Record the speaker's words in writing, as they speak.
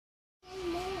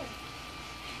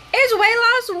Weight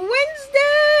Loss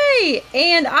Wednesday,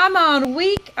 and I'm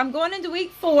going into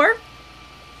week 4,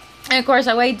 and of course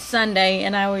I weighed Sunday,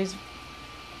 and I always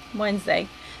Wednesday.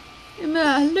 Am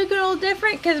I looking a little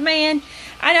different? Because man,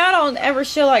 I know I don't ever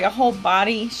show like a whole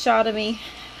body shot of me,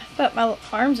 but my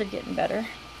arms are getting better.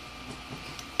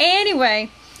 Anyway,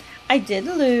 I did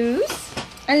lose.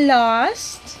 I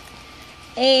lost,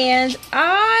 and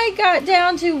I got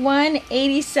down to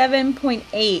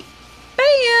 187.8.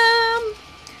 Bam!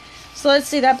 So let's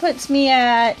see, that puts me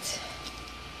at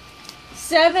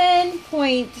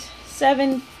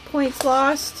 7.7 points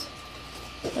lost.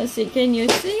 Let's see, can you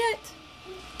see it?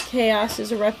 Chaos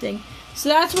is erupting. So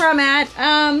that's where I'm at.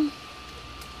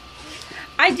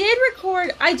 I did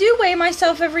record, I do weigh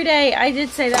myself every day. I did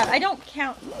say that. I don't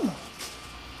count.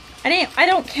 I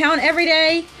don't count every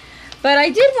day, but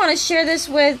I did want to share this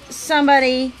with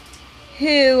somebody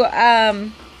who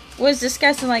was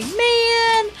discussing, like,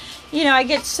 man, you know, I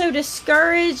get so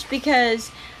discouraged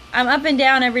because I'm up and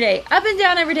down every day. Up and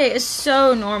down every day is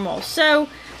so normal. So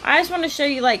I just want to show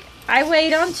you, like, I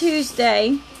weighed on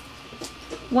Tuesday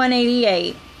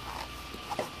 188.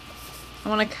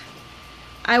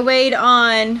 I weighed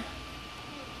on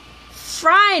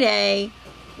Friday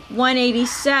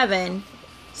 187.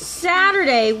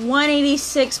 Saturday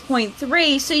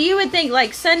 186.3. So you would think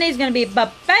like Sunday's gonna be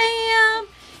ba-bam,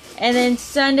 and then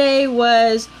Sunday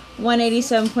was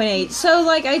 187.8. So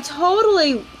like I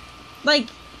totally, like,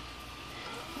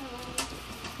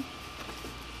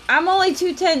 I'm only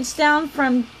 2/10 down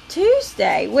from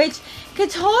Tuesday, which could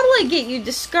totally get you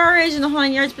discouraged in the whole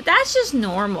 9 yards, but that's just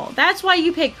normal. That's why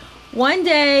you pick one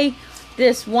day,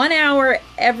 this 1 hour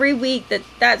every week,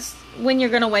 that's when you're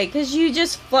gonna weigh, because you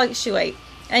just fluctuate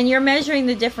and you're measuring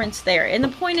the difference there, and the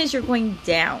point is you're going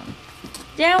down,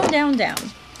 down, down,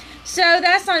 down. So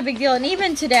that's not a big deal. And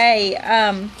even today,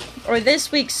 or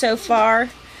this week so far,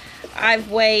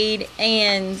 I've weighed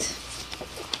and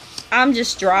I'm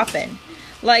just dropping.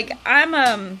 Like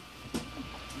I'm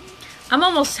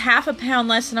almost half a pound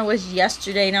less than I was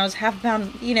yesterday, and I was half a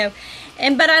pound, you know,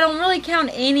 but I don't really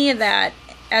count any of that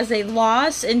as a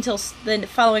loss until the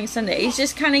following Sunday. It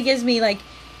just kind of gives me like,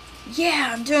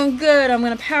 yeah, I'm doing good, I'm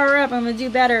going to power up, I'm going to do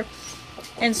better,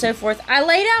 and so forth. I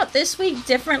laid out this week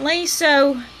differently,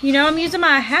 so, you know, I'm using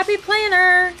my happy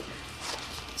planner.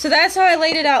 So that's how I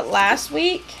laid it out last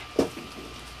week.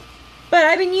 But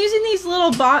I've been using these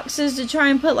little boxes to try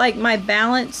and put like my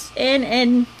balance in,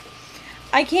 and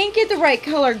I can't get the right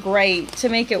color gray to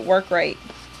make it work right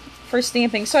for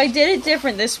stamping. So I did it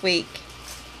different this week.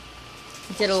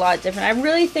 I did a lot different. I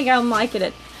really think I'm liking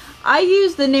it. I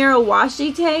used the narrow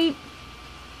washi tape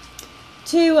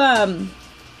to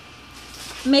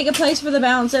make a place for the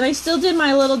balance, and I still did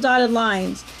my little dotted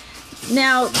lines.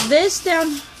 Now this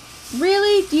down,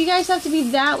 really? Do you guys have to be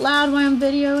that loud when I'm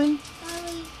videoing?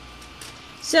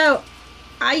 So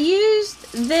I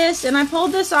used this, and I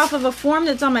pulled this off of a form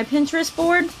that's on my Pinterest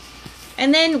board,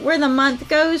 and then where the month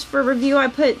goes for review, I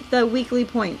put the weekly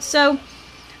points. So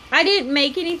I didn't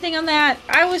make anything on that.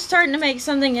 I was starting to make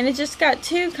something, and it just got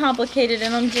too complicated,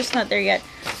 and I'm just not there yet.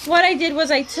 What I did was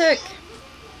I took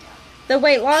the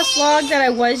weight loss log that I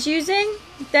was using,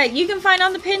 that you can find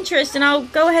on the Pinterest, and I'll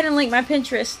go ahead and link my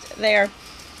Pinterest there.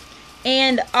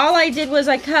 And all I did was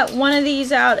I cut one of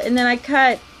these out, and then I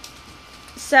cut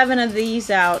 7 of these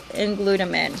out and glued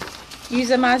them in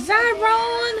using my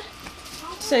Xyron.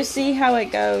 So see how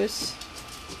it goes.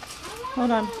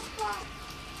 Hold on.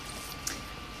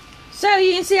 So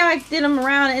you can see how I did them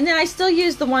around, and then I still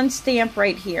use the one stamp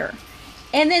right here.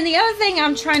 And then the other thing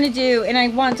I'm trying to do, and I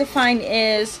want to find,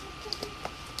 is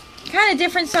kind of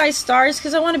different size stars,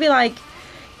 because I want to be like,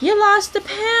 you lost a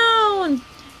pound,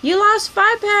 you lost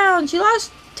 5 pounds, you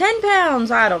lost 10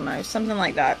 pounds, I don't know, something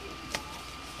like that.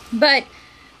 But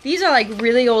these are like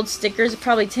really old stickers,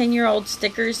 probably 10-year-old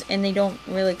stickers, and they don't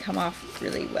really come off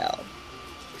really well.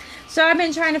 So I've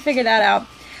been trying to figure that out.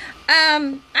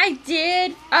 I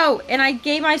did, oh, and I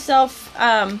gave myself,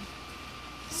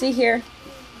 see here,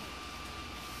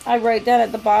 I wrote down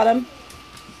at the bottom,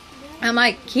 I'm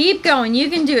like, keep going, you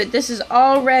can do it, this is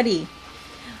already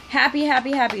happy,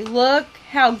 happy, happy, look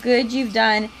how good you've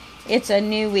done, it's a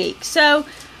new week. So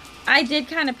I did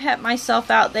kind of pep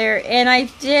myself out there, and I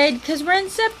did, because we're in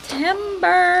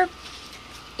September,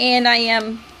 and I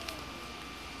am,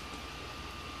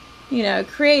 you know,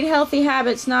 create healthy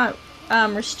habits, not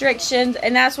restrictions,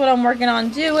 and that's what I'm working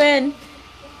on doing.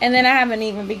 And then I haven't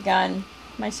even begun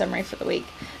my summary for the week.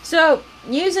 So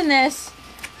using this,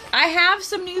 I have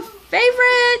some new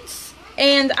favorites,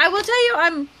 and I will tell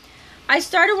you, I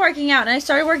started working out, and I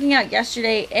started working out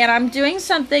yesterday, and I'm doing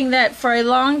something that for a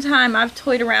long time I've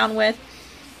toyed around with,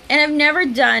 and I've never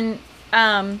done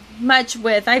much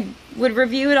with. I would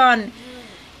review it on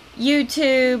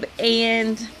YouTube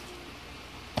and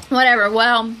whatever.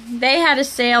 Well, they had a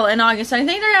sale in August. I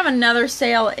think they're having another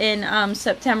sale in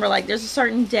September. Like, there's a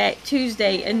certain day,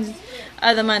 Tuesday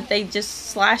of the month, they just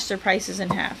slashed their prices in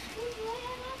half.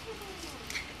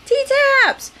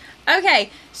 T-Taps! Okay,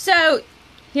 so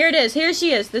here it is. Here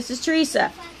she is. This is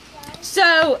Teresa.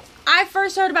 So, I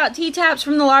first heard about T-Taps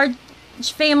from the Large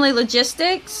Family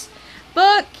Logistics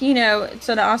book. You know, it's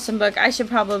an awesome book. I should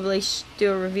probably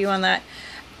do a review on that.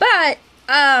 But,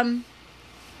 I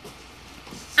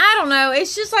don't know.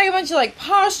 It's just like a bunch of like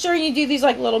posture, and you do these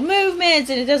like little movements,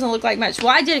 and it doesn't look like much.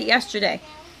 Well, I did it yesterday.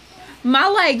 My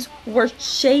legs were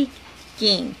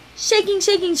shaking.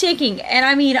 Shaking. And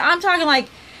I mean, I'm talking like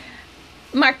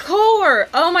my core.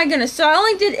 Oh my goodness. So I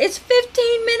only did, it's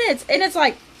 15 minutes, and it's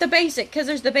like the basic, because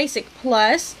there's the basic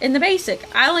plus and the basic.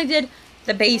 I only did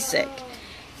the basic,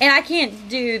 and I can't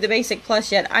do the basic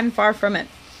plus yet. I'm far from it.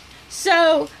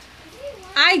 So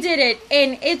I did it,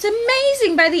 and it's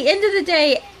amazing. By the end of the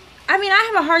day, I mean,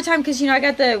 I have a hard time because, you know, I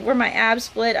got where my abs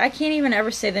split. I can't even ever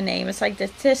say the name. It's like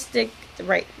the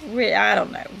right, I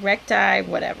don't know, recti,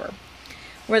 whatever,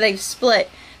 where they've split.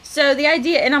 So the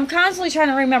idea, and I'm constantly trying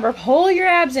to remember, pull your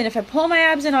abs in. If I pull my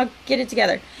abs in, I'll get it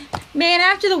together. Man,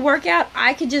 after the workout,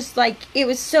 I could just, like, it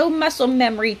was so muscle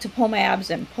memory to pull my abs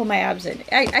in,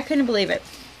 I couldn't believe it.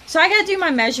 So I got to do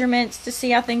my measurements to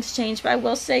see how things change, but I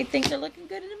will say things are looking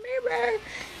good in the mirror.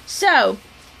 So,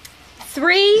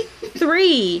 three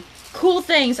cool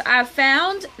things I've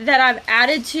found that I've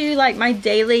added to, like, my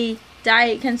daily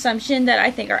diet consumption that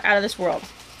I think are out of this world.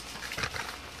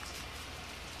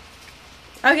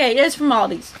 Okay, it is from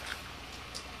Aldi's.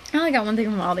 I only got one thing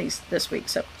from Aldi's this week,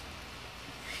 so.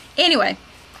 Anyway,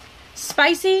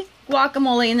 spicy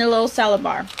guacamole in their little salad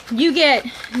bar. You get,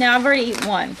 now I've already eaten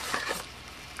one.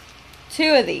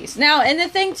 2 of these. Now, and the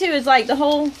thing too is like the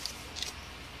whole,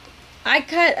 I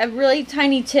cut a really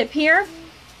tiny tip here,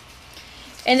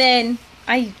 and then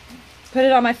I put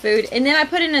it on my food, and then I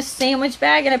put it in a sandwich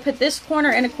bag, and I put this corner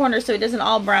and a corner so it doesn't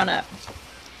all brown up.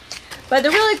 But the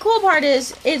really cool part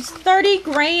is it's 30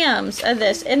 grams of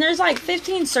this, and there's like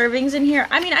 15 servings in here.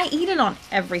 I mean, I eat it on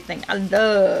everything. I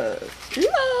love.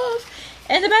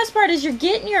 And the best part is you're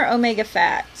getting your omega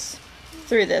fats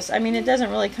through this. I mean, it doesn't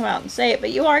really come out and say it,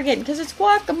 but you are getting, because it's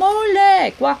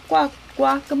guacamole.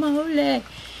 Guacamole.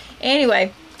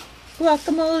 Anyway,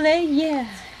 guacamole, yeah.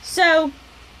 So,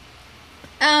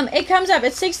 it comes up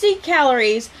at 60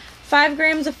 calories, 5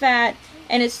 grams of fat,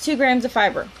 and it's 2 grams of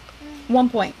fiber. 1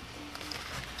 point.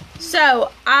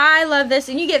 So, I love this,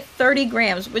 and you get 30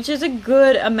 grams, which is a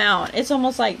good amount. It's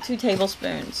almost like 2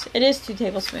 tablespoons. It is 2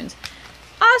 tablespoons.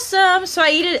 Awesome. So, I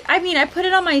eat it, I mean, I put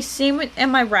it on my sandwich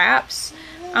and my wraps,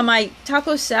 on my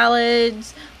taco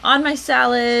salads, on my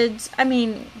salads. I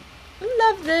mean,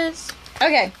 love this.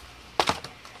 Okay.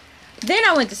 Then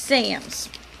I went to Sam's,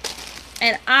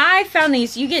 and I found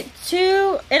these. You get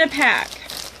 2 in a pack.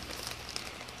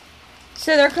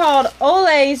 So they're called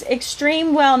Olay's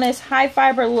Extreme Wellness High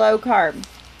Fiber Low Carb.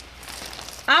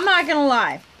 I'm not going to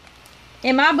lie.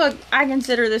 In my book, I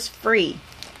consider this free.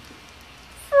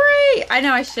 Free! I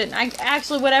know I shouldn't.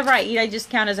 Actually, whatever I eat, I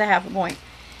just count as a half a point.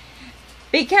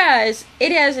 Because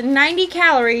it has 90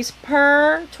 calories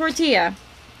per tortilla.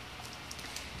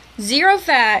 0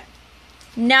 fat.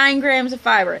 9 grams of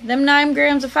fiber. Them 9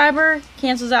 grams of fiber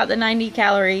cancels out the 90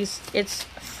 calories. It's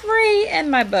free in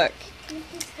my book.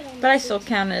 But I still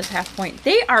count it as half point.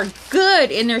 They are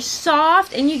good, and they're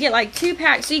soft, and you get like 2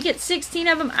 packs. So you get 16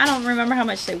 of them. I don't remember how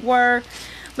much they were.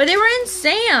 But they were in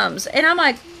Sam's. And I'm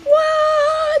like,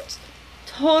 what?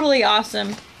 Totally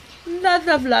awesome. Love,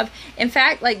 love, love. In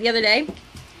fact, like the other day,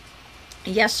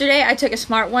 yesterday, I took a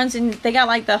Smart Ones, and they got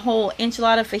like the whole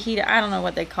enchilada fajita. I don't know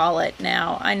what they call it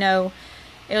now. I know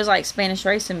it was like Spanish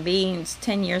rice and beans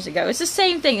 10 years ago. It's the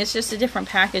same thing. It's just a different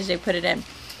package they put it in.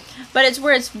 But it's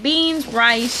where it's beans,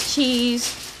 rice, cheese,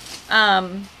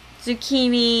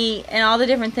 zucchini, and all the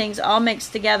different things all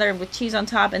mixed together with cheese on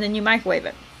top, and then you microwave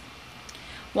it.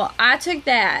 Well, I took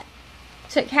that,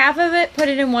 took half of it, put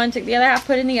it in one, took the other half,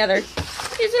 put it in the other. It's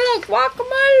a little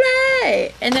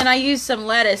guacamole. And then I used some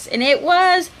lettuce, and it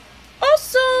was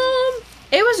awesome.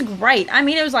 It was great. I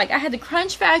mean, it was like I had the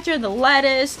crunch factor, the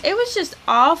lettuce. It was just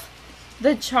off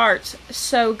the charts,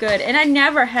 so good. And I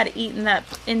never had eaten that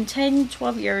in 10,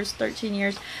 12 years, 13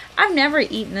 years. I've never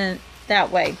eaten it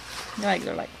that way.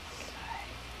 They're like,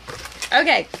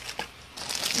 okay.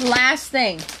 Last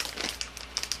thing.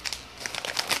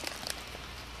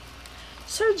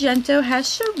 Sargento has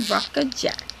Shiraka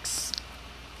Jacks.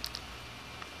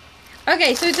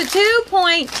 Okay, so it's a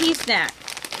 2-point tea snack.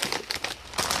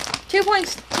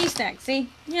 2-point tea snack. See?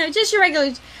 You know, just your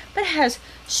regular, but it has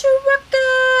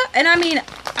Sriracha. And I mean,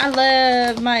 I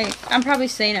love my, I'm probably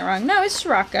saying it wrong. No, it's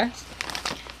Sriracha.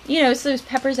 You know, it's those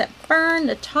peppers that burn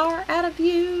the tar out of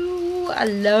you. I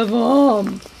love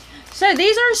them. So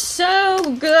these are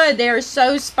so good. They are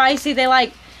so spicy. They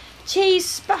like cheese,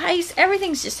 spice.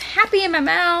 Everything's just happy in my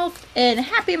mouth and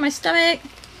happy in my stomach.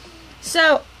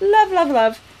 So, love, love,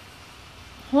 love.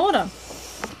 Hold on.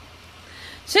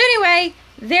 So anyway,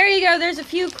 there you go. There's a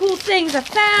few cool things I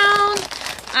found.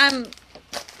 I'm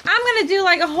going to do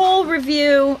like a whole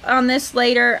review on this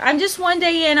later. I'm just one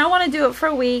day in. I want to do it for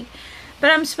a week.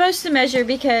 But I'm supposed to measure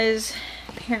because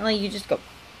apparently you just go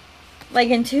like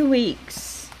in 2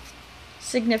 weeks.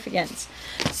 Significance.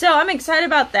 So I'm excited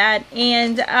about that.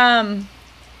 And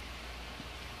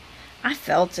I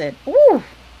felt it. Ooh.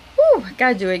 Ooh. I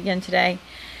got to do it again today.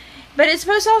 But it's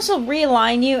supposed to also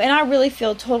realign you, and I really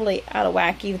feel totally out of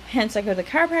wacky. Hence, I go to the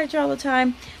chiropractor all the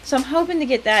time. So I'm hoping to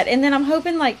get that. And then I'm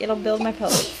hoping, like, it'll build my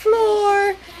pelvic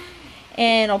floor.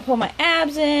 And I'll pull my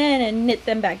abs in and knit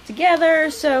them back together.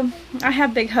 So I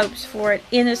have big hopes for it.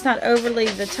 And it's not overly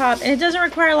the top. And it doesn't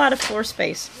require a lot of floor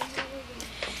space.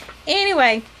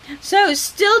 Anyway, so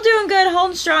still doing good,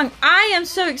 holding strong. I am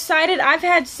so excited. I've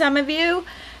had some of you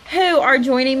who are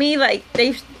joining me, like,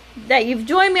 that you've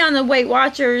joined me on the Weight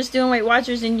Watchers, doing Weight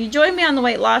Watchers, and you joined me on the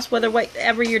weight loss,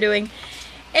 whatever you're doing.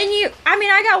 And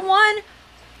I got one.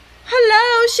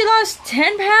 Hello, she lost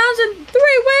 10 pounds in 3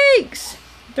 weeks.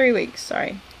 3 weeks,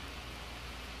 sorry.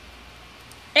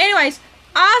 Anyways,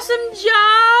 awesome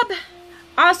job.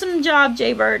 Awesome job,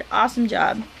 Jaybird. Awesome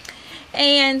job.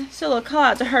 And so a little call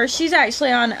out to her. She's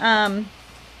actually on, oh,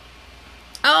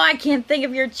 I can't think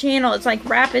of your channel. It's like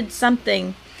Rapid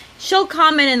something. She'll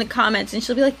comment in the comments and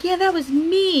she'll be like, yeah, that was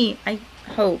me. I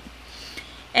hope.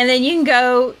 And then you can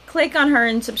go click on her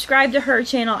and subscribe to her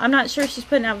channel. I'm not sure if she's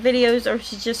putting out videos or if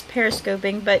she's just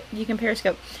periscoping, but you can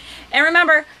periscope. And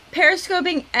remember,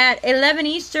 periscoping at 11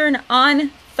 Eastern on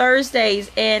Thursdays.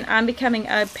 And I'm becoming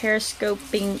a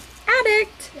periscoping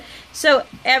addict. So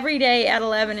every day at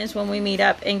 11 is when we meet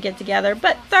up and get together.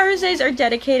 But Thursdays are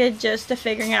dedicated just to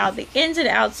figuring out the ins and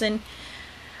outs and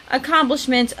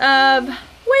accomplishments of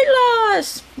weight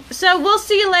loss. So we'll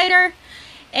see you later.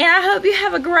 And I hope you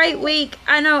have a great week.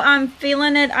 I know I'm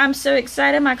feeling it. I'm so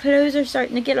excited. My clothes are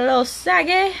starting to get a little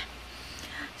saggy.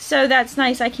 So that's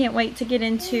nice. I can't wait to get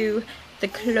into the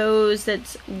clothes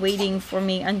that's waiting for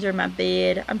me under my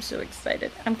bed. I'm so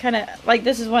excited. I'm kind of like,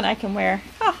 this is one I can wear.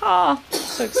 Haha.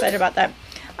 So excited about that.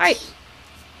 Alright.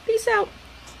 Peace out.